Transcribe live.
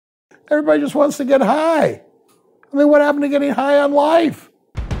Everybody just wants to get high. I mean, what happened to getting high on life?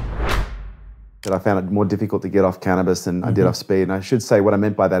 That I found it more difficult to get off cannabis than I did off speed. And I should say what I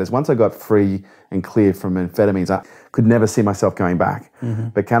meant by that is once I got free and clear from amphetamines, I could never see myself going back.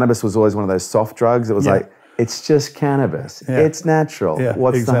 But cannabis was always one of those soft drugs. It was like, it's just cannabis. It's natural.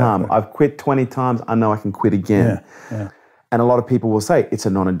 What's the harm? I've quit 20 times. I know I can quit again. And a lot of people will say it's a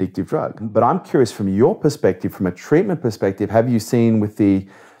non-addictive drug. But I'm curious from your perspective, from a treatment perspective, have you seen with the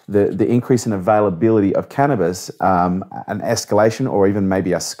increase in availability of cannabis an escalation or even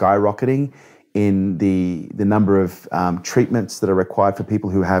maybe a skyrocketing in the number of treatments that are required for people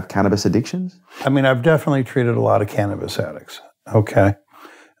who have cannabis addictions? I mean, I've definitely treated a lot of cannabis addicts, okay?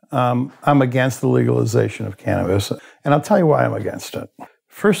 I'm against the legalization of cannabis, and I'll tell you why I'm against it.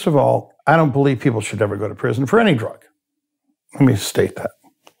 First of all, I don't believe people should ever go to prison for any drug. Let me state that.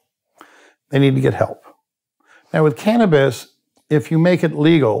 They need to get help. Now, with cannabis, if you make it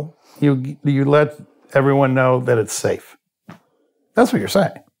legal, you let everyone know that it's safe. That's what you're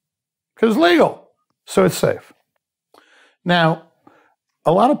saying. Because it's legal, so it's safe. Now,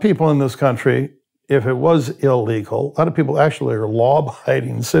 a lot of people in this country, if it was illegal, a lot of people actually are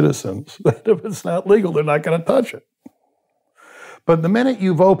law-abiding citizens, that if it's not legal, they're not going to touch it. But the minute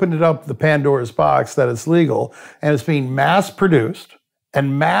you've opened it up, the Pandora's box, that it's legal, and it's being mass-produced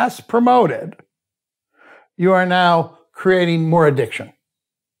and mass-promoted, you are now creating more addiction.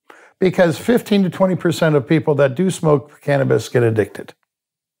 Because 15 to 20% of people that do smoke cannabis get addicted.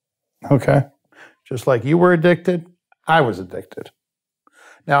 Okay? Just like you were addicted, I was addicted.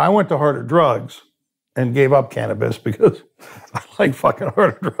 Now, I went to harder drugs and gave up cannabis because I like fucking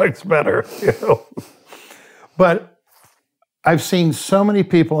harder drugs better, you know? But I've seen so many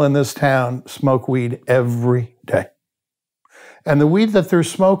people in this town smoke weed every day. And the weed that they're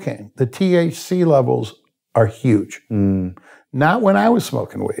smoking, the THC levels are huge. Not when I was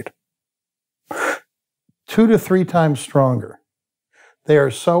smoking weed. 2 to 3 times stronger. They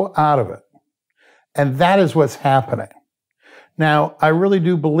are so out of it. And that is what's happening. Now, I really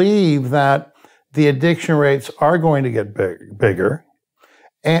do believe that the addiction rates are going to get bigger.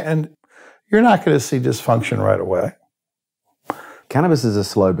 And you're not going to see dysfunction right away. Cannabis is a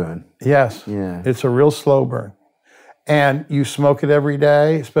slow burn. Yes. Yeah. It's a real slow burn. And you smoke it every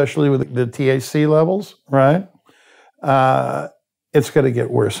day, especially with the THC levels, right? It's going to get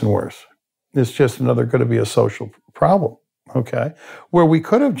worse and worse. It's just going to be a social problem. Okay, where we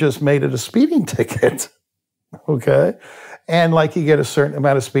could have just made it a speeding ticket, okay? And like you get a certain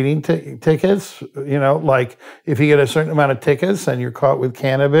amount of speeding tickets, you know, like if you get a certain amount of tickets and you're caught with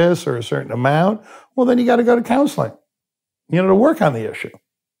cannabis or a certain amount, well, then you got to go to counseling, you know, to work on the issue,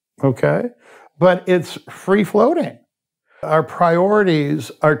 okay? But it's free floating. Our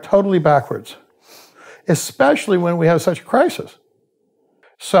priorities are totally backwards, especially when we have such a crisis.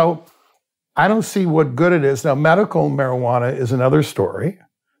 So I don't see what good it is. Now, medical marijuana is another story.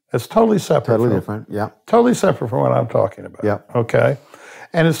 It's totally separate. Totally different, yeah. Totally separate from what I'm talking about. Yeah. Okay?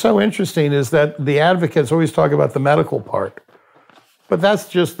 And it's so interesting is that the advocates always talk about the medical part, but that's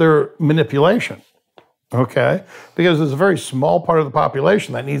just their manipulation, okay? Because there's a very small part of the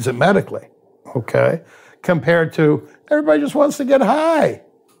population that needs it medically, okay? Compared to everybody just wants to get high.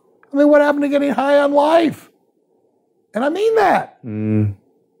 I mean, what happened to getting high on life? And I mean that.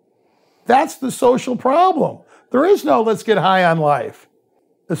 That's the social problem. There is no let's get high on life.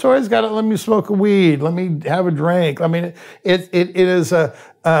 It's always got to let me smoke a weed, let me have a drink. I mean, it is a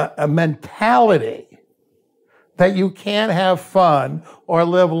mentality that you can't have fun or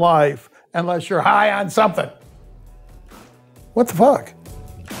live life unless you're high on something. What the fuck?